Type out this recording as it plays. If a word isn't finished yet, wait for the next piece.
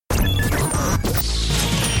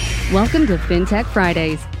Welcome to FinTech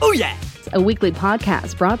Fridays, Oh yeah! a weekly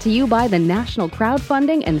podcast brought to you by the National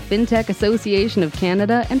Crowdfunding and FinTech Association of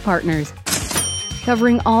Canada and partners,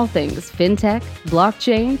 covering all things FinTech,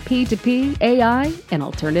 blockchain, P2P, AI, and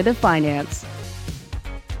alternative finance.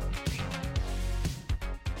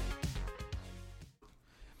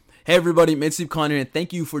 Hey everybody, Mitzi Connor, and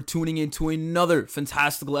thank you for tuning in to another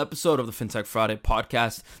fantastical episode of the FinTech Friday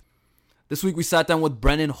podcast. This week we sat down with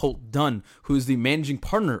Brennan Holt-Dunn, who is the managing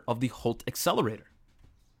partner of the Holt Accelerator.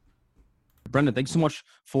 Brennan, thanks so much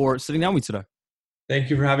for sitting down with me today. Thank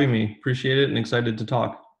you for having me. Appreciate it and excited to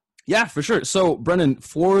talk. Yeah, for sure. So Brennan,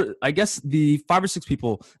 for I guess the 5 or 6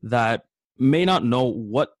 people that may not know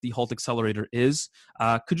what the Holt Accelerator is,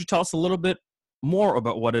 could you tell us a little bit more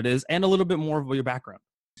about what it is and a little bit more about your background?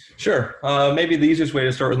 Sure. Maybe the easiest way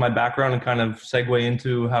to start with my background and kind of segue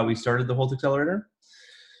into how we started the Holt Accelerator.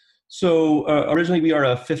 So originally we are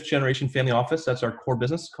a 5th generation family office. That's our core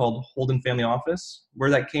business called Holden Family Office. Where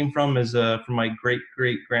that came from is from my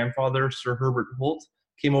great-great-grandfather, Sir Herbert Holt.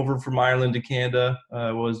 Came over from Ireland to Canada,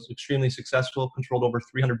 was extremely successful, controlled over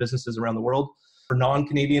 300 businesses around the world. For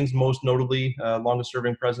non-Canadians, most notably, longest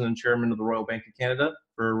serving president and chairman of the Royal Bank of Canada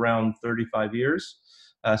for around 35 years.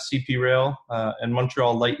 CP Rail and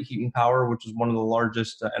Montreal Light, Heat and Power, which is one of the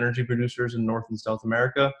largest energy producers in North and South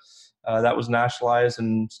America. That was nationalized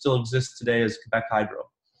and still exists today as Quebec Hydro.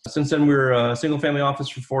 Since then, we were a single-family office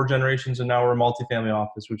for 4 generations, and now we're a multi-family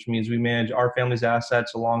office, which means we manage our family's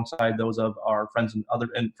assets alongside those of our friends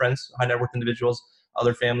and friends, high net worth individuals,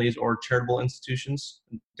 other families, or charitable institutions,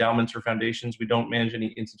 endowments, or foundations. We don't manage any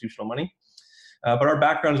institutional money, but our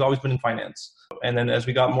background has always been in finance. And then as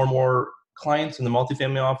we got more and more clients in the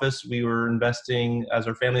multifamily office, we were investing, as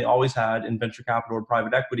our family always had, in venture capital or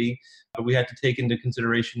private equity, but we had to take into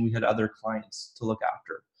consideration we had other clients to look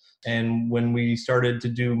after. And when we started to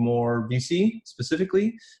do more VC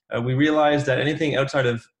specifically, we realized that anything outside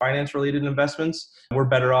of finance-related investments, we're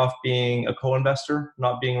better off being a co-investor,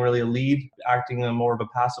 not being really a lead, acting in more of a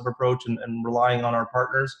passive approach and relying on our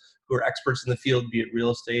partners who are experts in the field, be it real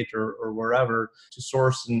estate or wherever, to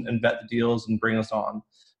source and vet the deals and bring us on.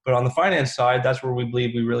 But on the finance side, that's where we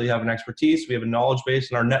believe we really have an expertise. We have a knowledge base,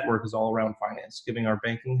 and our network is all around finance, giving our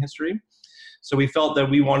banking history. So we felt that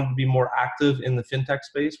we wanted to be more active in the fintech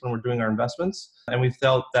space when we're doing our investments. And we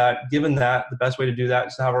felt that given that, the best way to do that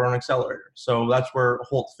is to have our own accelerator. So that's where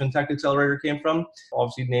Holt Fintech Accelerator came from.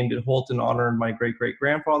 Obviously named it Holt in honor of my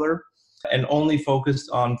great-great-grandfather, and only focused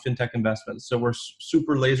on fintech investments. So we're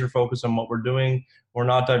super laser focused on what we're doing. We're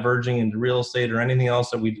not diverging into real estate or anything else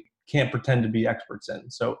that we can't pretend to be experts in.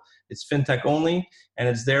 So it's fintech only, and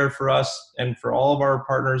it's there for us and for all of our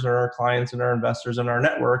partners or our clients and our investors in our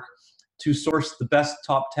network to source the best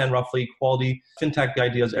top 10 roughly quality fintech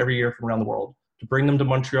ideas every year from around the world, to bring them to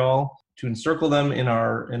Montreal, to encircle them in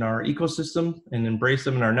our ecosystem and embrace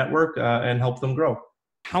them in our network and help them grow.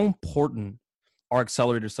 How important are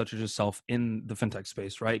accelerators such as yourself in the fintech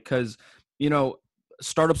space, right? Because,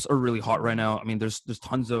 startups are really hot right now. I mean, there's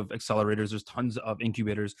tons of accelerators, there's tons of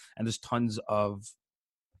incubators, and there's tons of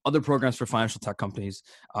other programs for financial tech companies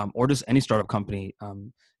or just any startup company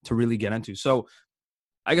to really get into. So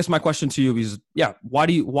I guess my question to you is,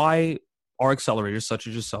 why are accelerators such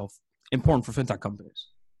as yourself important for fintech companies?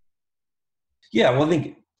 Yeah, well, I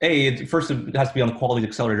think first it has to be on the quality of the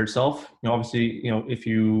accelerator itself. Obviously,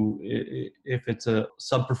 if it's a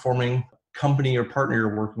sub-performing company or partner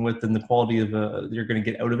you're working with, then the quality of you're going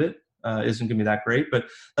to get out of it isn't going to be that great. But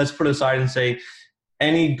let's put aside and say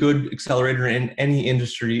any good accelerator in any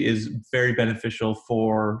industry is very beneficial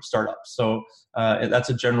for startups. So that's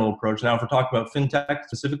a general approach. Now, if we're talking about fintech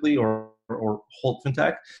specifically or Holt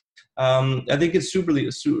Fintech, I think it's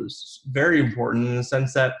very important in the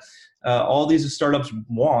sense that all these startups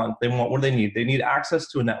what do they need? They need access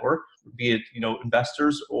to a network, be it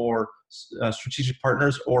investors or strategic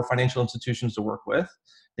partners or financial institutions to work with.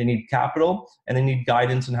 They need capital, and they need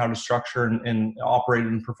guidance on how to structure and operate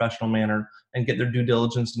in a professional manner and get their due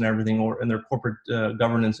diligence and everything and their corporate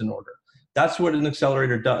governance in order. That's what an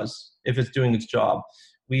accelerator does if it's doing its job.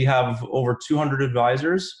 We have over 200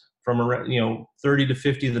 advisors from around 30 to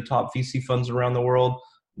 50 of the top VC funds around the world.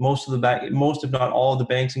 Most if not all of the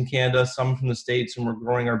banks in Canada, some from the States, and we're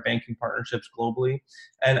growing our banking partnerships globally,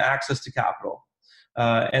 and access to capital.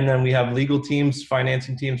 And then we have legal teams,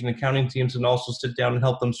 financing teams, and accounting teams, and also sit down and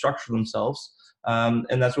help them structure themselves.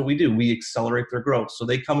 And that's what we do. We accelerate their growth. So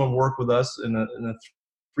they come and work with us in a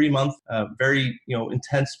 3-month, very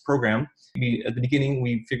intense program. At the beginning,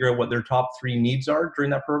 we figure out what their top 3 needs are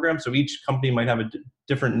during that program. So each company might have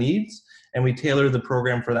different needs, and we tailor the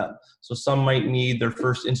program for them. So some might need their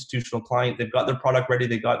first institutional client. They've got their product ready.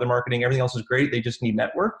 They've got their marketing. Everything else is great. They just need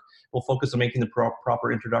network. We'll focus on making the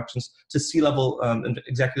proper introductions to C-level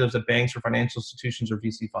executives at banks or financial institutions or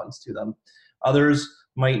VC funds to them. Others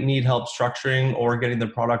might need help structuring or getting their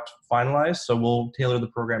product finalized, so we'll tailor the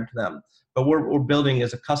program to them. But what we're building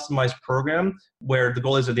is a customized program where the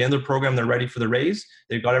goal is at the end of the program, they're ready for the raise.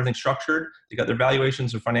 They've got everything structured. They've got their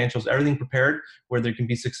valuations, their financials, everything prepared where they can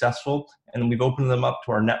be successful. And we've opened them up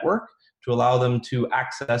to our network to allow them to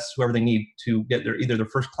access whoever they need to get either their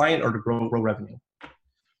first client or to grow revenue.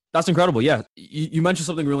 That's incredible. Yeah. You mentioned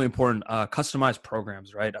something really important, customized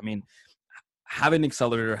programs, right? I mean, having an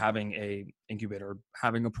accelerator, having a incubator,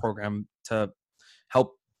 having a program to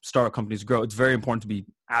help startup companies grow, it's very important to be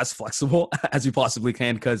as flexible as you possibly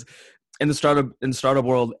can, because in the startup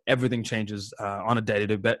world, everything changes on a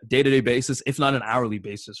day-to-day basis, if not an hourly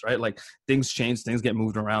basis, right? Like things change, things get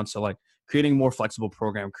moved around. So like creating a more flexible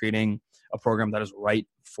program, creating a program that is right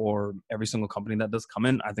for every single company that does come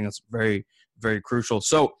in, I think that's very, very crucial.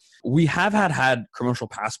 So we have had Commercial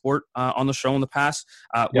Passport on the show in the past,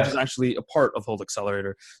 which is actually a part of Hold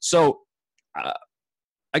Accelerator. So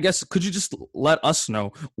I guess, could you just let us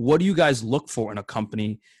know, what do you guys look for in a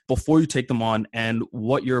company before you take them on, and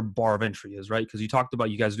what your bar of entry is, right? Because you talked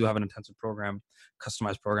about you guys do have an intensive program,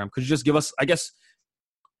 customized program. Could you just give us, I guess,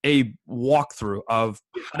 a walkthrough of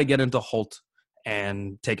how to get into Holt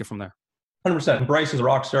and take it from there? 100%. Bryce is a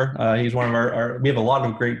rock star. He's one of our, we have a lot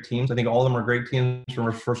of great teams. I think all of them are great teams from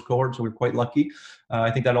our first cohort, so we're quite lucky. I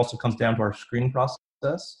think that also comes down to our screening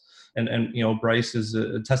process. And Bryce is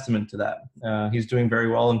a testament to that. He's doing very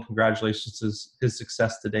well, and congratulations to his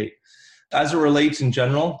success to date. As it relates in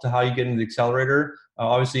general to how you get into the accelerator,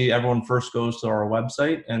 obviously everyone first goes to our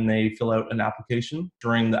website and they fill out an application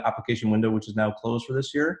during the application window, which is now closed for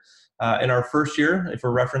this year. In our first year, if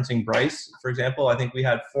we're referencing Bryce, for example, I think we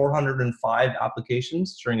had 405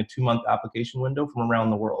 applications during a 2-month application window from around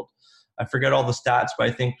the world. I forget all the stats, but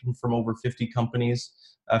I think from over 50 companies,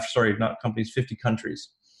 50 countries.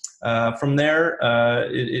 From there,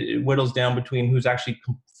 it whittles down between who's actually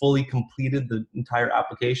fully completed the entire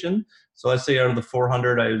application. So let's say out of the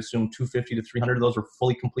 400, I assume 250 to 300 of those are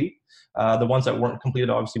fully complete. The ones that weren't completed,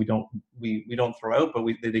 obviously we don't throw out, but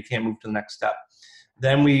they can't move to the next step.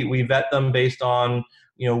 Then we vet them based on,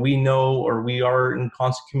 we know, or we are in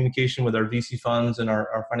constant communication with our VC funds and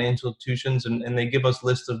our financial institutions, and they give us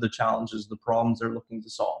lists of the challenges, the problems they're looking to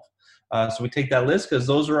solve. So we take that list because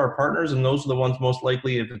those are our partners, and those are the ones most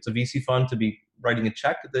likely, if it's a VC fund, to be writing a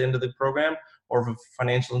check at the end of the program, or if a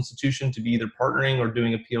financial institution, to be either partnering or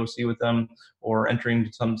doing a POC with them or entering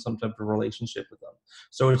some type of relationship with them.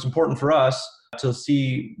 So it's important for us to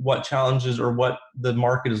see what challenges or what the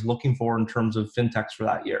market is looking for in terms of fintechs for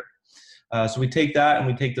that year. So we take that and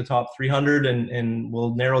we take the top 300 and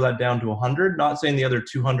we'll narrow that down to 100. Not saying the other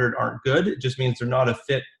 200 aren't good. It just means they're not a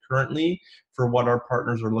fit currently for what our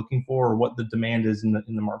partners are looking for or what the demand is in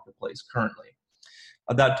the marketplace currently.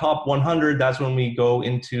 That top 100, that's when we go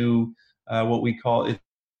into what we call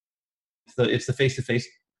it's the face-to-face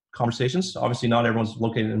conversations. Obviously, not everyone's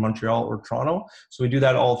located in Montreal or Toronto, so we do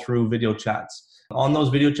that all through video chats. On those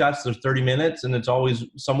video chats, there's 30 minutes, and it's always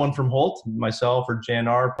someone from Holt, myself or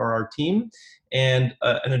JNR or our team, and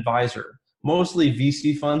an advisor. Mostly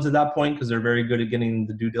VC funds at that point because they're very good at getting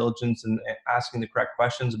the due diligence and asking the correct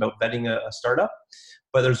questions about vetting a startup.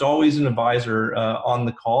 But there's always an advisor on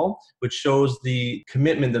the call, which shows the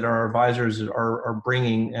commitment that our advisors are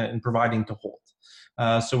bringing and providing to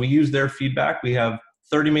Holt. So we use their feedback. We have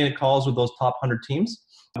 30-minute calls with those top 100 teams.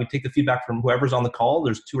 We take the feedback from whoever's on the call.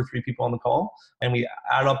 There's 2 or 3 people on the call, and we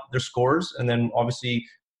add up their scores. And then obviously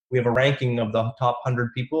we have a ranking of the top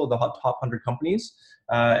 100 people, the top 100 companies.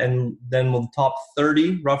 And then the top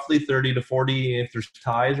 30, roughly 30 to 40, if there's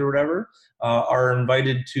ties or whatever, are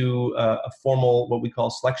invited to a formal, what we call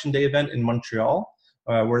selection day event in Montreal,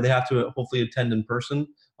 where they have to hopefully attend in person.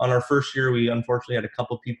 On our first year, we unfortunately had a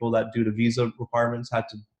couple of people that, due to visa requirements, had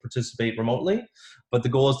to participate remotely. But the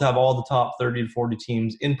goal is to have all the top 30 to 40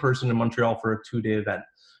 teams in person in Montreal for a 2-day event.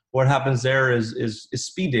 What happens there is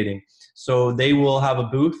speed dating. So they will have a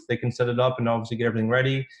booth, they can set it up and obviously get everything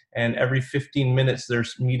ready. And every 15 minutes, they're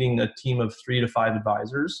meeting a team of 3 to 5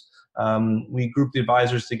 advisors. We group the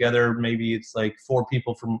advisors together. Maybe it's like 4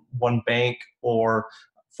 people from one bank or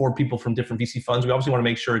 4 people from different VC funds. We obviously want to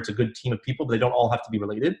make sure it's a good team of people, but they don't all have to be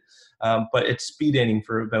related. But it's speed dating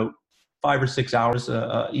for about 5 or 6 hours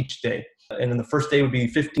each day. And then the first day would be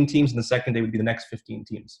 15 teams, and the second day would be the next 15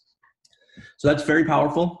 teams. So that's very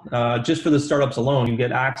powerful. Just for the startups alone, you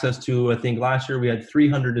get access to, I think last year we had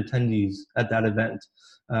 300 attendees at that event.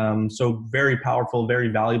 So very powerful, very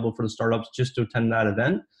valuable for the startups just to attend that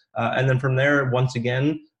event. And then from there, once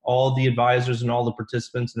again, all the advisors and all the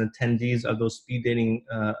participants and attendees of those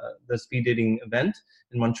the speed dating event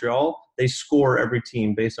in Montreal, they score every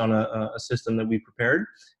team based on a system that we prepared.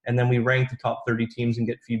 And then we rank the top 30 teams and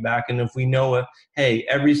get feedback. And if we know, hey,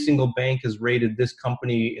 every single bank has rated this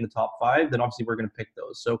company in the top 5, then obviously we're going to pick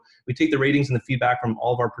those. So we take the ratings and the feedback from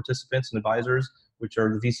all of our participants and advisors, which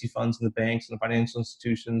are the VC funds and the banks and the financial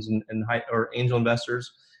institutions or angel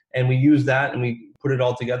investors. And we use that and we put it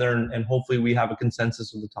all together, and hopefully we have a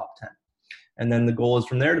consensus of the top 10. And then the goal is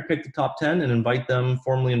from there to pick the top 10 and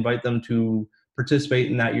formally invite them to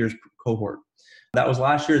participate in that year's cohort. That was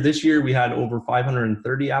last year. This year we had over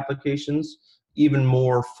 530 applications, even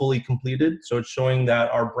more fully completed. So it's showing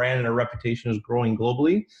that our brand and our reputation is growing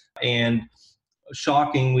globally. And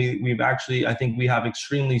shocking, I think we have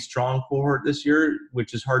extremely strong cohort this year,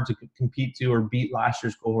 which is hard to compete to or beat last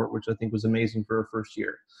year's cohort, which I think was amazing for our first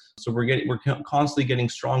year. So we're constantly getting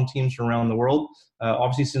strong teams from around the world.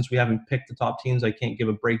 Obviously, since we haven't picked the top teams, I can't give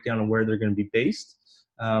a breakdown of where they're going to be based,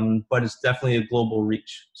 but it's definitely a global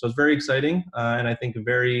reach. So it's very exciting, and I think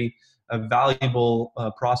a valuable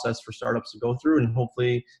process for startups to go through, and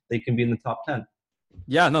hopefully they can be in the top 10.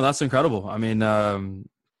 Yeah, no, that's incredible. I mean,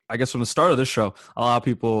 I guess from the start of this show, a lot of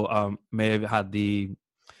people may have had the,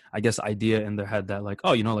 idea in their head that like,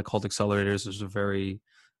 oh, like Hult Accelerators is a very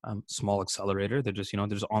small accelerator. They're just, they're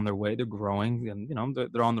just on their way, they're growing, and,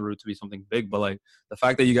 they're on the route to be something big. But like the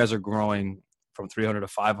fact that you guys are growing from 300 to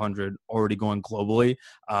 500, already going globally,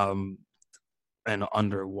 and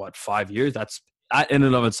under 5 years, that in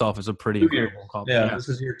and of itself is a pretty incredible accomplishment. Yeah, this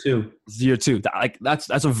is year 2. This is year 2. That's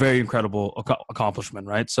a very incredible accomplishment,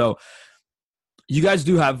 right? So you guys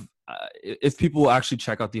do have, if people actually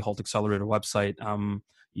check out the Hult Accelerator website,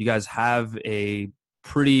 you guys have a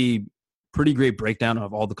pretty great breakdown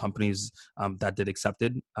of all the companies that did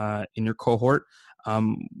accepted in your cohort,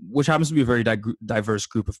 which happens to be a very diverse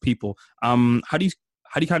group of people. How do you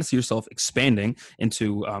kind of see yourself expanding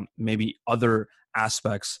into maybe other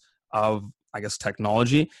aspects of,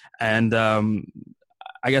 technology? And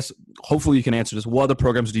I guess hopefully you can answer this. What other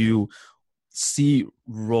programs do you see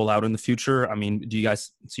roll out in the future? I mean, do you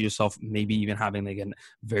guys see yourself maybe even having like a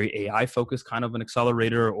very AI focused kind of an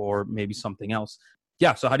accelerator, or maybe something else?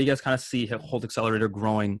 Yeah. So how do you guys kind of see Hult Accelerator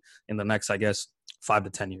growing in the next, 5 to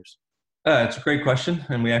 10 years? It's a great question.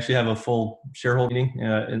 And we actually have a full shareholder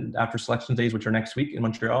meeting after selection days, which are next week in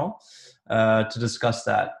Montreal, to discuss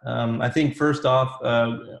that. I think first off,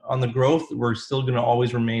 on the growth, we're still going to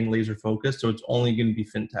always remain laser focused. So it's only going to be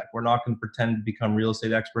fintech. We're not going to pretend to become real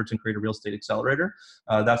estate experts and create a real estate accelerator.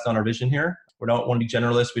 That's not our vision here. We don't want to be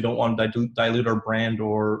generalists. We don't want to dilute our brand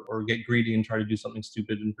or get greedy and try to do something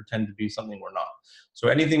stupid and pretend to be something we're not. So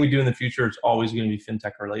anything we do in the future, it's always going to be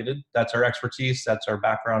fintech related. That's our expertise, that's our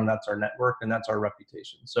background, that's our network, and that's our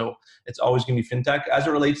reputation. So it's always going to be fintech. As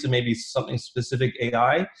it relates to maybe something specific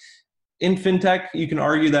AI, in fintech, you can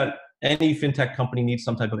argue that any fintech company needs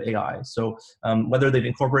some type of AI. So whether they've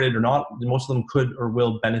incorporated or not, most of them could or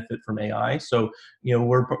will benefit from AI. So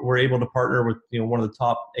we're able to partner with one of the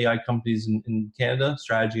top AI companies in Canada,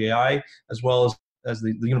 Strategy AI, as well as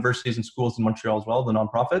the universities and schools in Montreal as well, the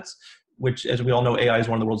nonprofits. Which, as we all know, Montreal is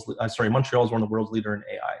one of the world's leader in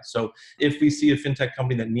AI. So if we see a fintech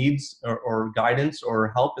company that needs or guidance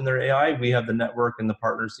or help in their AI, we have the network and the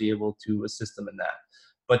partners to be able to assist them in that.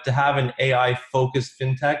 But to have an AI-focused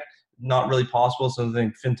fintech, not really possible. So I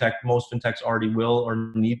think most fintechs already will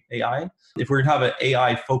or need AI. If we were to have an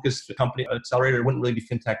AI-focused company accelerator, it wouldn't really be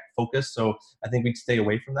fintech-focused. So I think we'd stay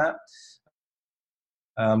away from that.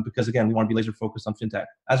 Because again, we want to be laser focused on fintech.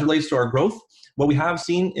 As it relates to our growth, what we have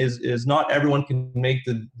seen is not everyone can make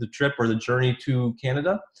the trip or the journey to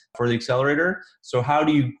Canada for the accelerator. So how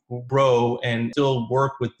do you grow and still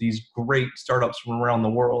work with these great startups from around the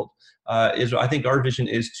world? I think our vision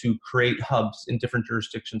is to create hubs in different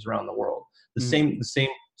jurisdictions around the world. The same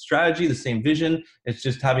strategy, the same vision. It's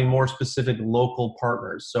just having more specific local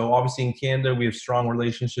partners. So obviously in Canada, we have strong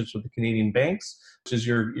relationships with the Canadian banks, which is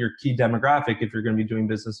your key demographic if you're going to be doing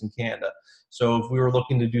business in Canada. So if we were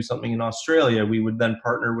looking to do something in Australia, we would then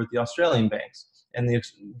partner with the Australian banks and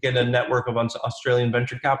get a network of Australian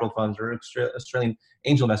venture capital funds or Australian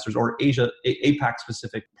angel investors or APAC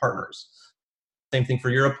specific partners. Same thing for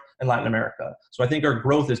Europe and Latin America. So I think our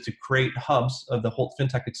growth is to create hubs of the Hult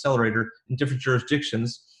FinTech Accelerator in different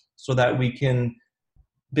jurisdictions so that we can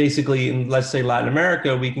basically, in let's say Latin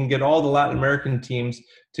America, we can get all the Latin American teams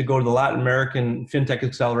to go to the Latin American FinTech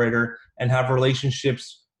Accelerator and have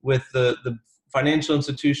relationships with the financial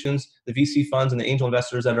institutions, the VC funds, and the angel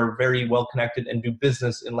investors that are very well connected and do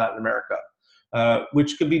business in Latin America,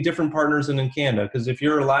 which could be different partners than in Canada. Because if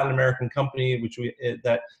you're a Latin American company,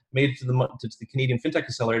 that made it to the Canadian FinTech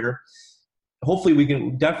Accelerator, hopefully we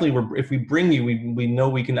can definitely, if we bring you, we know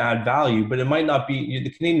we can add value, but it might not be,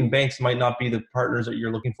 the Canadian banks might not be the partners that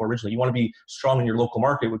you're looking for originally. You want to be strong in your local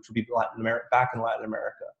market, which would be back in Latin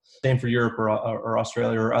America. Same for Europe or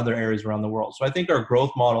Australia or other areas around the world. So I think our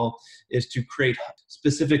growth model is to create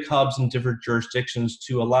specific hubs in different jurisdictions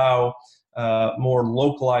to allow more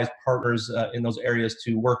localized partners in those areas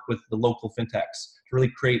to work with the local fintechs to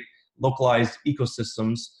really create localized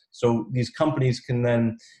ecosystems. So these companies can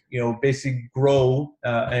then, basically grow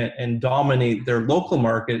and dominate their local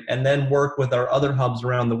market, and then work with our other hubs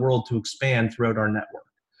around the world to expand throughout our network.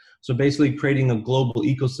 So basically creating a global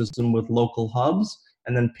ecosystem with local hubs,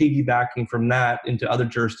 and then piggybacking from that into other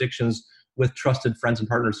jurisdictions with trusted friends and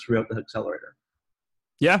partners throughout the accelerator.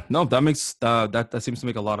 Yeah, no, that makes that seems to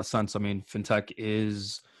make a lot of sense. I mean, fintech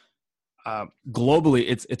is globally,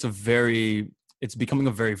 it's becoming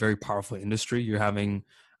a very, very powerful industry. You're having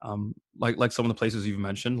like some of the places you've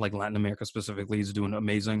mentioned, like Latin America specifically, is doing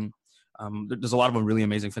amazing. There's a lot of really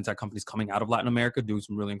amazing fintech companies coming out of Latin America doing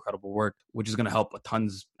some really incredible work, which is going to help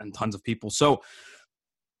tons and tons of people. So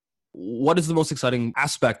what is the most exciting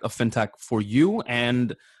aspect of fintech for you,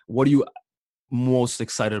 and what are you most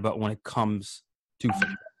excited about when it comes to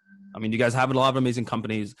fintech? I mean, you guys have a lot of amazing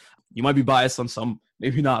companies. You might be biased on some,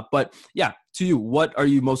 maybe not, but yeah, to you, what are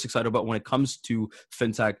you most excited about when it comes to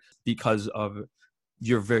fintech because of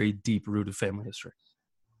your very deep-rooted family history?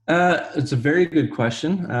 It's a very good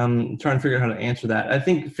question. I'm trying to figure out how to answer that. I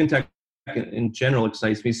think fintech in general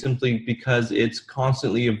excites me simply because it's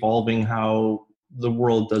constantly evolving how the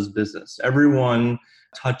world does business. Everyone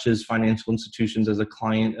touches financial institutions as a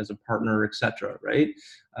client, as a partner, etc. Right?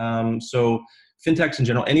 So fintechs in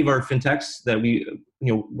general, any of our fintechs that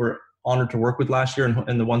we're honored to work with last year,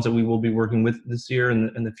 and the ones that we will be working with this year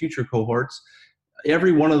and the future cohorts,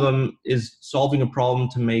 every one of them is solving a problem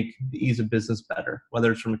to make the ease of business better.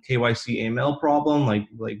 Whether it's from a KYC AML problem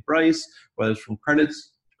like Bryce, whether it's from credit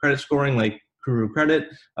scoring like Kuru Credit,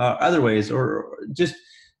 other ways, or just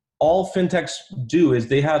all fintechs do is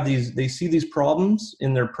they see these problems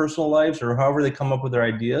in their personal lives or however they come up with their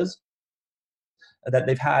ideas that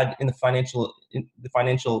they've had in the financial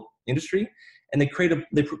industry, and they create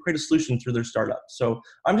a solution through their startup. So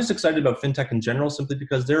I'm just excited about fintech in general, simply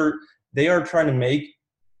because they are trying to make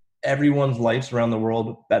everyone's lives around the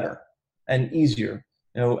world better and easier.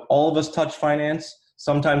 All of us touch finance.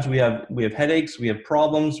 Sometimes we have headaches, we have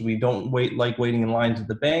problems, we don't like waiting in lines at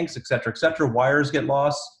the banks, et cetera, et cetera. Wires get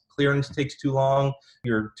lost, clearance takes too long.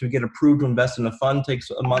 To get approved to invest in a fund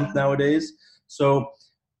takes a month nowadays. So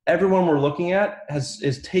everyone we're looking at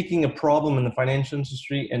is taking a problem in the financial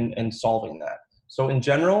industry and solving that. So in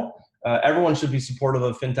general, everyone should be supportive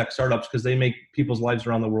of fintech startups because they make people's lives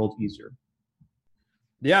around the world easier.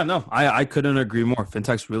 Yeah, no, I couldn't agree more.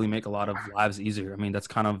 Fintechs really make a lot of lives easier. I mean, that's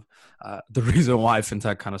kind of the reason why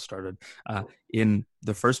fintech kind of started in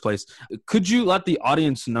the first place. Could you let the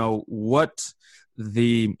audience know what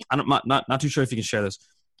I'm not too sure if you can share this,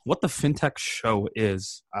 what the FinTech Show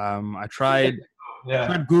is? I tried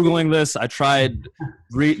Googling this. I tried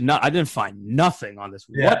I didn't find nothing on this.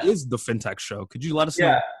 Yeah. What is the FinTech Show? Could you let us know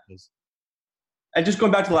what it is? And just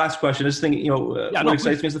going back to the last question, this thing, what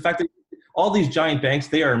excites me is the fact that all these giant banks,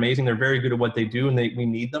 they are amazing. They're very good at what they do, and we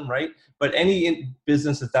need them, right? But any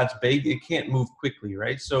business that's big, it can't move quickly,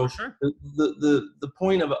 right? So sure. the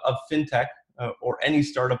point of fintech or any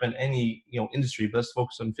startup in any industry, but let's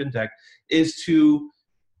focus on fintech, is to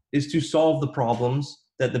solve the problems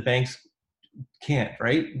that the banks can't,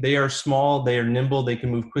 right? They are small, they are nimble, they can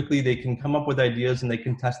move quickly, they can come up with ideas and they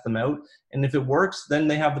can test them out. And if it works, then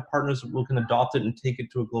they have the partners who can adopt it and take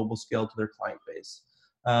it to a global scale to their client base.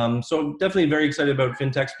 So definitely very excited about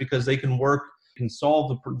fintechs because they can solve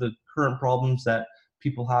the current problems that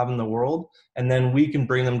people have in the world, and then we can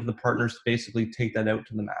bring them to the partners to basically take that out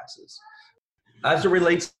to the masses. As it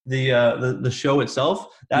relates to the show itself,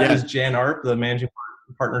 that is Jan Arp, the managing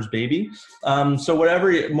partner's baby.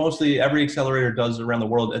 So mostly every accelerator does around the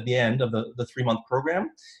world at the end of the 3-month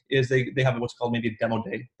program is they have what's called maybe a demo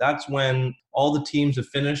day. That's when all the teams have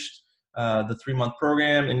finished the 3-month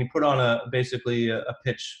program, and you put on a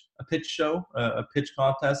pitch show, a pitch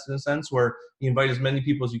contest in a sense, where you invite as many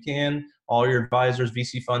people as you can, all your advisors,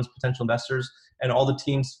 VC funds, potential investors, and all the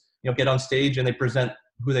teams get on stage and they present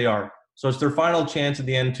who they are. So it's their final chance at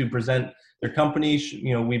the end to present their company.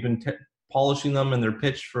 We've been polishing them and their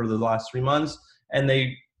pitch for the last 3 months, and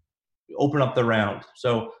they open up the round.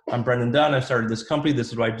 So I'm Brendan Dunn. I've started this company.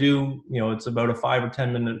 This is what I do. It's about a 5 or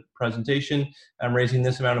 10 minute presentation. I'm raising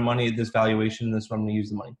this amount of money at this valuation. This is what I'm going to use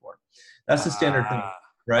the money for. That's the standard thing,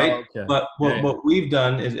 right? Oh, okay. But what we've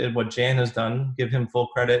done is what Jan has done, give him full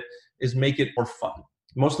credit, is make it more fun.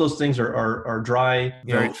 Most of those things are dry,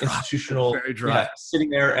 institutional, very dry. Sitting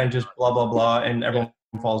there and just blah, blah, blah, and everyone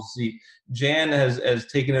falls asleep. Jan has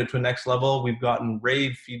taken it to a next level. We've gotten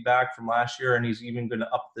rave feedback from last year, and he's even going to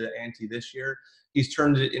up the ante this year. He's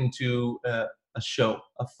turned it into a show,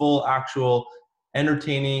 a full, actual,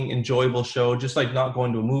 entertaining, enjoyable show, just like not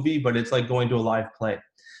going to a movie, but it's like going to a live play.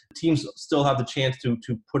 Teams still have the chance to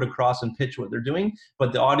put across and pitch what they're doing,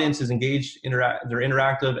 but the audience is engaged, they're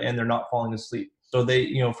interactive, and they're not falling asleep. So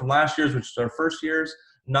they, from last year's, which is our first year's,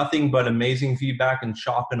 nothing but amazing feedback and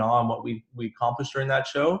shock and awe on what we accomplished during that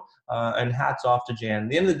show. And hats off to Jan. At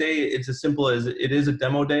the end of the day, it's as simple as it is a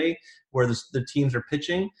demo day where the teams are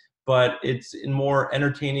pitching, but it's in more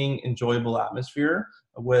entertaining, enjoyable atmosphere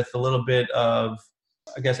with a little bit of,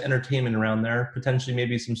 I guess, entertainment around there, potentially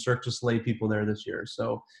maybe some Cirque du Soleil people there this year.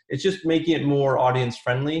 So it's just making it more audience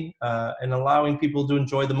friendly and allowing people to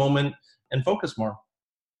enjoy the moment and focus more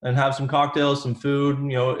and have some cocktails, some food.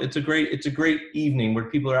 It's a great evening where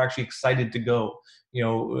people are actually excited to go.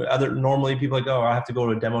 Normally people are like, oh, I have to go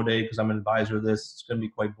to a demo day because I'm an advisor of this. It's going to be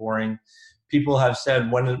quite boring. People have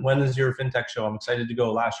said, when is your FinTech show? I'm excited to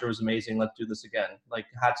go. Last year was amazing. Let's do this again. Like,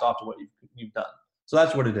 hats off to what you've done. So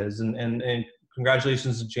that's what it is. And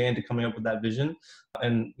congratulations to Jan to coming up with that vision.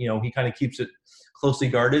 And, he kind of keeps it closely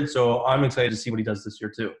guarded. So I'm excited to see what he does this year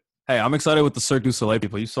too. Hey, I'm excited with the Cirque du Soleil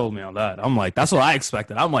people. You sold me on that. I'm like, that's what I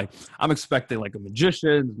expected. I'm expecting like a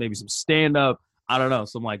magician, maybe some stand-up. I don't know,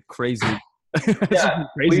 some like crazy. Yeah,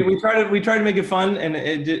 crazy. We try to make it fun,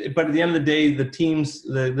 but at the end of the day, the teams.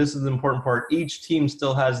 This is the important part. Each team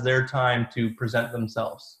still has their time to present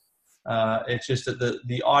themselves. It's just that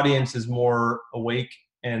the audience is more awake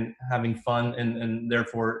and having fun, and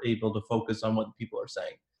therefore able to focus on what the people are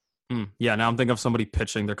saying. Yeah, now I'm thinking of somebody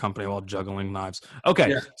pitching their company while juggling knives.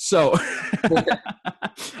 Okay, So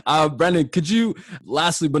Brendan, could you,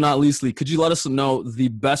 lastly but not leastly, could you let us know the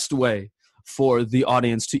best way for the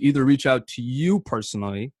audience to either reach out to you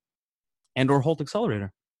personally and or Holt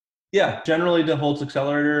Accelerator? Yeah, generally to Holt's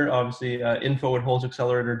Accelerator, obviously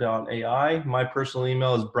info@holtaccelerator.ai. My personal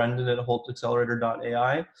email is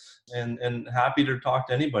brendan@holtaccelerator.ai, and happy to talk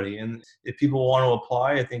to anybody. And if people want to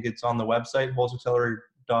apply, I think it's on the website,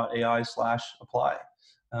 holtaccelerator.ai/apply.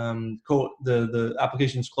 The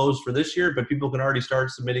application's closed for this year, but people can already start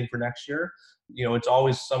submitting for next year. It's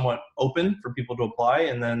always somewhat open for people to apply,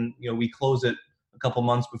 and then we close it a couple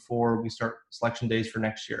months before we start selection days for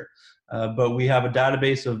next year. But we have a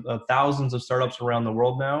database of thousands of startups around the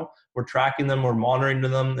world now. We're tracking them, we're monitoring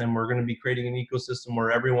them, and we're going to be creating an ecosystem where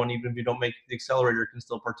everyone, even if you don't make the accelerator, can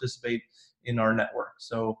still participate in our network.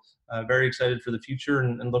 So very excited for the future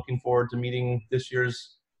and looking forward to meeting this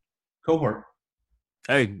year's cohort.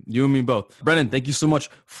 Hey, you and me both. Brendan, thank you so much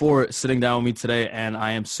for sitting down with me today, and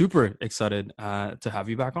I am super excited to have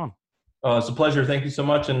you back on. It's a pleasure. Thank you so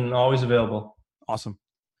much, and always available. Awesome.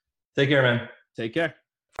 Take care, man. Take care.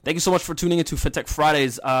 Thank you so much for tuning into FinTech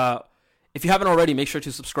Fridays. If you haven't already, make sure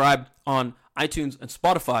to subscribe on iTunes and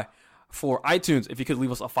Spotify. For iTunes, if you could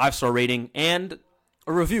leave us a 5-star rating and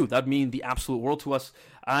a review, that'd mean the absolute world to us.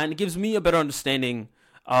 And it gives me a better understanding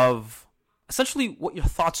of essentially what your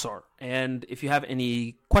thoughts are. And if you have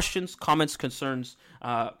any questions, comments, concerns,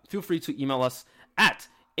 feel free to email us at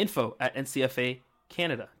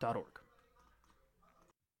info@ncfacanada.org.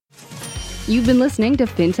 You've been listening to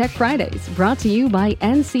FinTech Fridays, brought to you by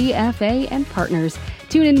NCFA and Partners.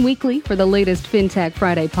 Tune in weekly for the latest FinTech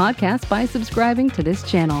Friday podcast by subscribing to this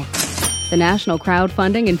channel. The National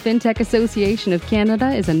Crowdfunding and FinTech Association of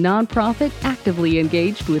Canada is a nonprofit actively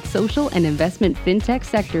engaged with social and investment FinTech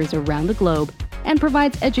sectors around the globe and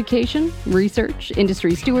provides education, research,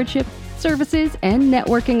 industry stewardship, services, and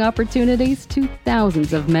networking opportunities to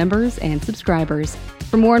thousands of members and subscribers.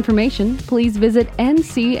 For more information, please visit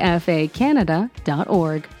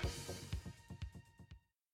ncfacanada.org.